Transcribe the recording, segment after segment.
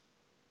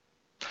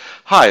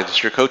Hi, this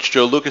is your coach,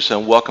 Joe Lucas,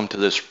 and welcome to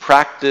this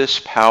Practice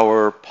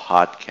Power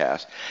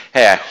podcast.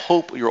 Hey, I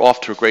hope you're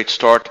off to a great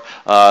start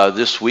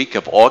this week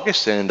of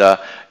August, and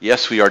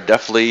yes, we are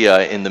definitely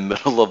in the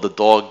middle of the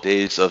dog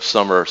days of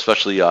summer,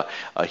 especially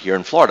here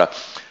in Florida.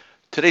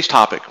 Today's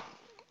topic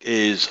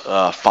is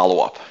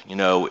follow-up. You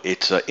know,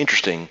 it's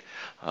interesting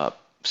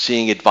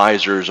seeing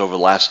advisors over the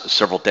last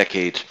several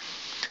decades.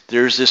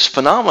 There's this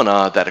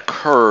phenomena that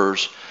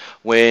occurs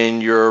when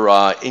you're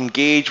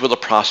engaged with a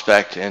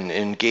prospect, and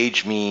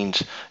engaged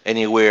means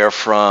anywhere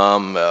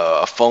from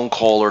a phone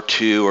call or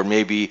two, or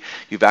maybe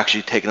you've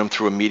actually taken them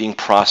through a meeting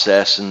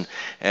process,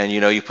 and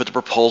you know, you put the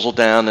proposal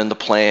down and the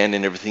plan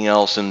and everything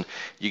else, and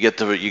you get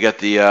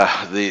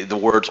the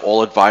words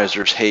all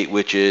advisors hate,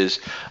 which is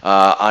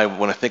I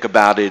want to think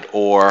about it,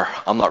 or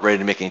I'm not ready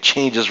to make any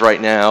changes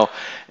right now.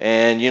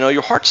 And you know,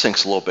 your heart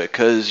sinks a little bit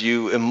because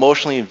you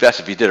emotionally invest,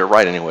 if you did it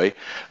right anyway,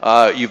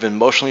 you've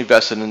emotionally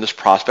invested in this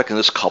prospect and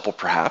this couple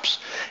perhaps,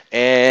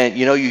 and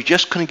you know, you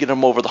just couldn't get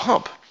them over the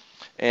hump.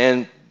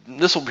 And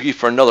this will be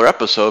for another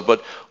episode,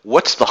 but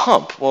what's the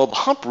hump? Well, the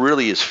hump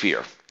really is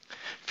fear.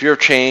 Fear of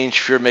change,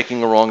 fear of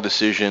making a wrong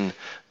decision.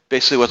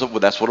 Basically,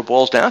 that's what it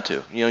boils down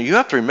to. You know, you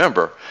have to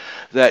remember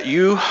that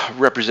you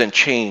represent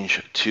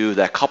change to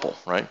that couple,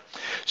 right?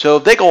 So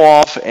if they go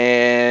off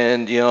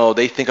and, you know,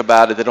 they think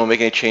about it, they don't make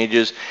any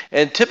changes,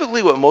 and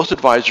typically what most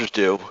advisors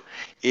do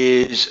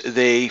is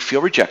they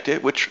feel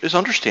rejected, which is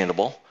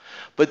understandable,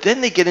 but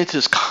then they get into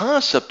this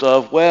concept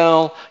of,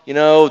 well, you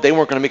know, they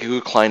weren't going to make a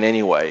good client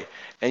anyway.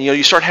 And, you know,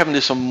 you start having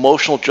this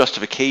emotional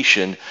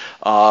justification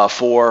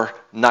for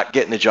not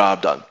getting the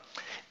job done.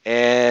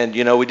 And,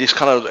 you know, we just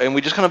kind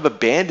of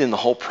abandoned the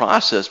whole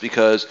process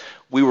because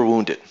we were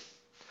wounded.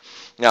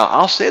 Now,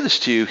 I'll say this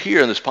to you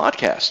here in this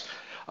podcast.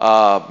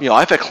 You know,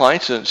 I've had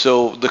clients, and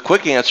so the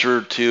quick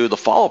answer to the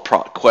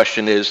follow-up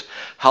question is,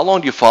 how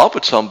long do you follow up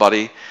with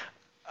somebody?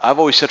 I've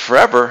always said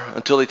forever,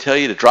 until they tell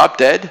you to drop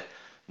dead,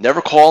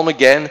 never call them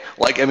again.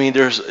 Like, I mean,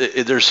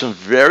 there's some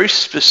very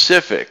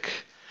specific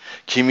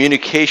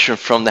communication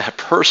from that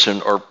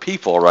person or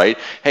people, right?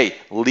 Hey,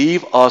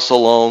 leave us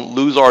alone,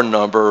 lose our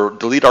number,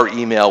 delete our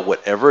email,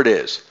 whatever it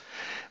is.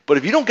 But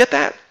if you don't get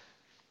that,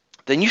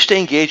 then you stay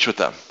engaged with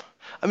them.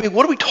 I mean,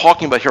 what are we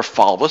talking about here,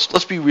 follow-up?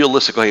 Let's be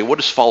realistic. Okay, what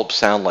does follow-up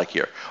sound like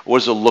here? What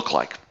does it look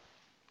like?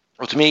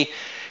 Well, to me,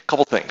 a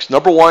couple things.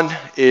 Number one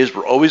is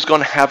we're always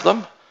going to have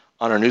them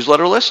on our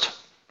newsletter list,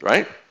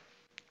 right?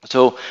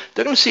 So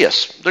they're going to see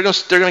us. They're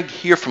going to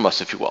hear from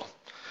us, if you will.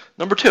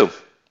 Number two,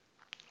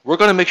 we're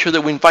going to make sure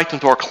that we invite them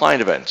to our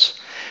client events.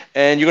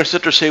 And you're going to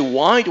sit there and say,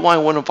 why do I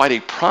want to invite a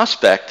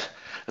prospect,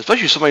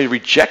 especially somebody who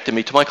rejected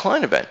me, to my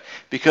client event?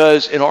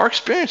 Because in our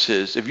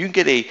experiences, if you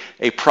get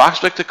a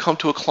prospect to come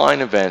to a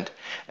client event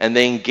and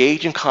they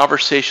engage in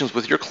conversations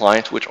with your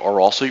clients, which are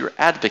also your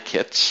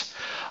advocates,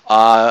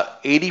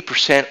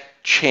 80%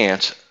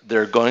 chance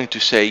they're going to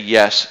say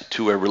yes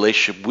to a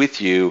relationship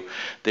with you.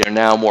 They are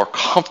now more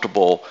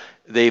comfortable.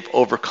 They've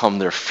overcome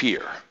their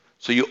fear.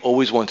 So you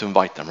always want to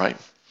invite them, right?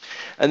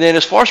 And then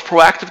as far as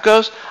proactive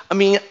goes, I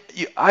mean,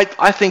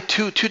 I think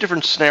two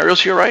different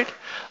scenarios here, right?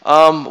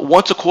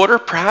 Once a quarter,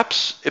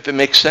 perhaps, if it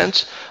makes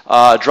sense,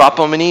 drop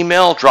them an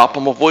email, drop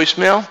them a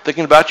voicemail,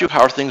 thinking about you,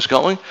 how are things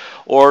going?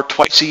 Or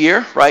twice a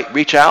year, right?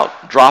 Reach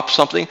out, drop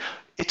something.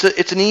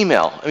 It's an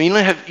email. I mean,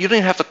 you don't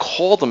even have to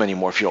call them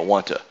anymore if you don't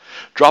want to.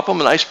 Drop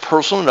them a nice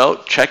personal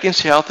note, check in,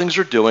 see how things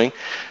are doing,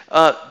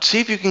 see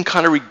if you can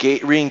kind of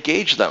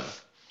re-engage them.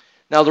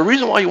 Now, the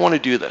reason why you want to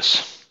do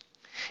this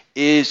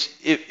is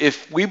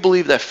if we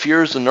believe that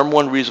fear is the number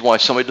one reason why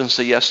somebody doesn't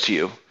say yes to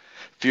you.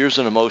 Fear is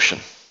an emotion,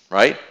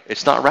 right?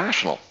 It's not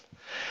rational.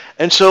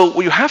 And so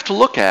what you have to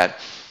look at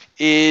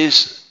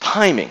is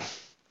timing.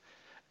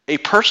 A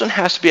person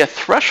has to be a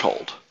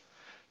threshold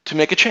to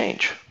make a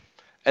change.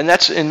 And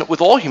that's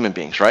with all human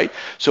beings, right?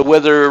 So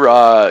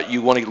whether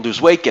you want to lose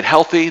weight, get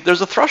healthy,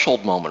 there's a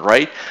threshold moment,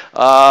 right?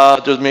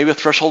 There's maybe a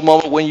threshold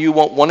moment when you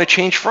want to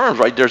change firms,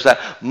 right? There's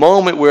that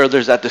moment where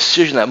there's that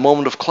decision, that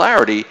moment of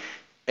clarity,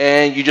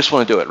 and you just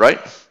want to do it, right?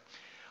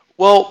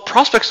 Well,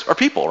 prospects are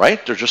people,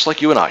 right? They're just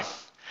like you and I.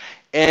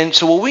 And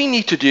so what we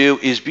need to do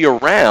is be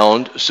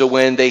around so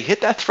when they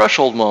hit that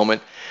threshold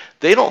moment,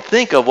 they don't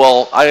think of,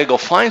 well, I gotta go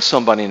find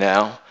somebody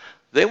now.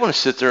 They want to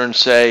sit there and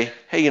say,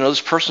 hey, you know,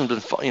 this person's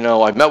been, you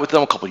know, I met with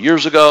them a couple of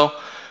years ago.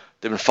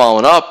 They've been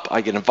following up.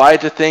 I get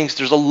invited to things.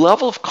 There's a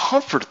level of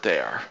comfort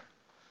there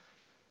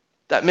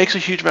that makes a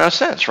huge amount of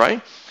sense,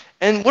 right?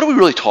 And what are we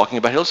really talking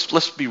about here?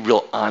 Let's be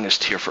real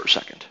honest here for a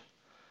second.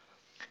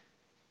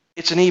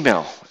 It's an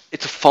email.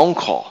 It's a phone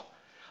call.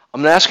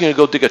 I'm not asking you to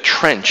go dig a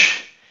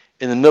trench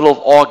in the middle of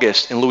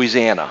August in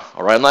Louisiana,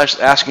 all right? I'm not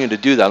asking you to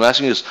do that. I'm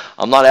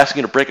not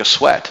asking you to break a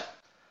sweat.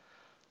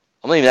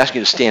 I'm not even asking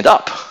you to stand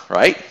up,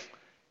 right?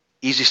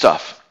 Easy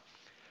stuff.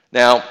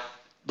 Now,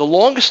 the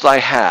longest I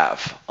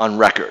have on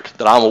record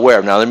that I'm aware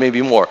of, now there may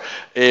be more,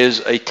 is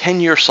a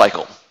 10-year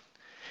cycle.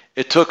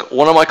 It took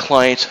one of my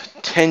clients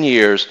 10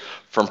 years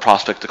from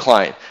prospect to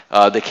client.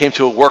 They came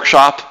to a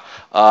workshop.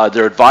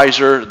 Their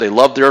advisor, they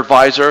loved their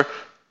advisor.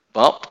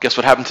 Well, guess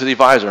what happened to the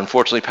advisor?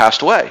 Unfortunately,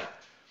 passed away.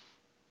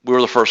 We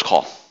were the first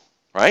call,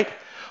 right?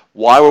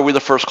 Why were we the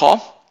first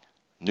call?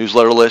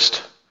 Newsletter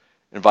list,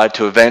 invited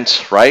to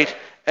events, right?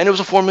 And it was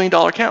a $4 million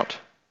account.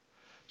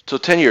 So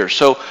 10 years.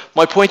 So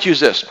my point to you is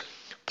this.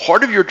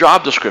 Part of your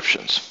job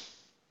descriptions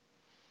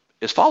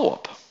is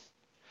follow-up.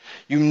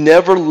 You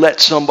never let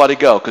somebody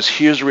go, because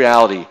here's the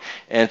reality.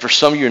 And for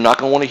some of you, you're not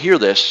going to want to hear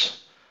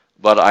this,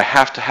 but I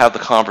have to have the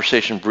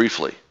conversation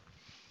briefly.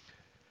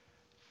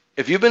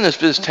 If you've been in this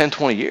business 10,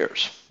 20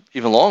 years,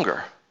 even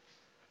longer,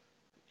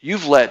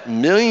 you've let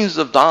millions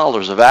of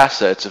dollars of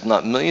assets, if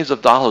not millions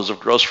of dollars of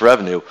gross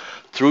revenue,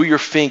 through your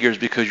fingers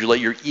because you let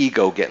your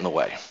ego get in the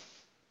way.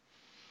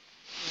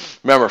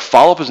 Remember,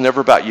 follow-up is never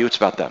about you, it's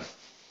about them.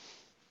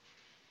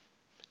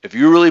 If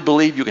you really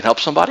believe you can help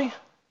somebody,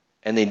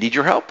 and they need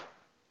your help,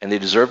 and they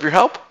deserve your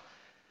help,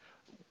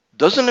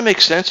 doesn't it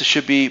make sense it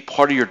should be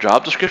part of your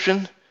job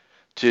description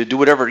to do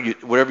whatever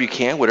you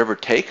can, whatever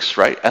it takes,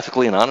 right,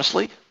 ethically and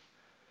honestly,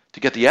 to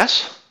get the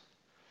yes?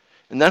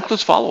 And that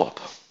includes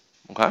follow-up,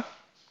 okay?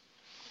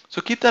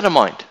 So keep that in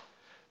mind.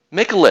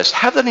 Make a list.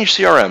 Have that in your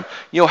CRM.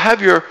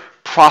 Have your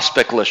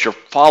prospect list, your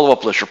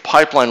follow-up list, your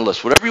pipeline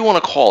list, whatever you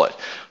want to call it.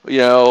 As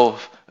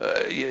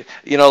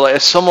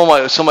one of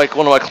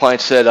my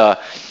clients said,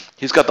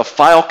 he's got the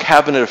file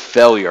cabinet of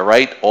failure,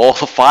 right? All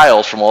the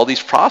files from all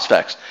these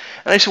prospects.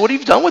 And I said, what have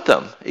you done with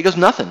them? He goes,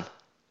 nothing.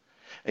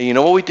 And you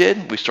know what we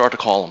did? We started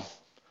to call them.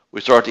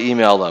 We started to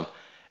email them.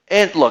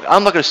 And look,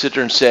 I'm not going to sit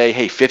there and say,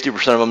 hey,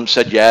 50% of them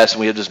said yes, and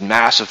we have this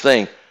massive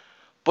thing.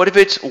 But if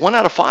it's 1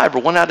 out of 5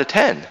 or 1 out of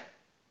 10,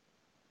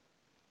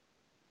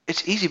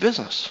 it's easy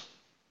business.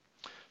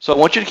 So I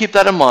want you to keep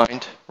that in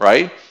mind,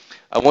 right?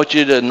 I want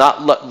you to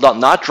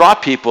not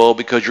drop people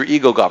because your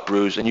ego got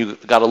bruised and you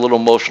got a little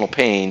emotional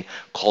pain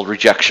called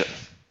rejection,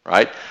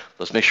 right?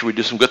 Let's make sure we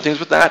do some good things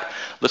with that.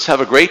 Let's have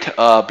a great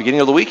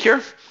beginning of the week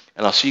here,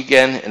 and I'll see you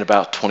again in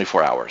about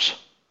 24 hours.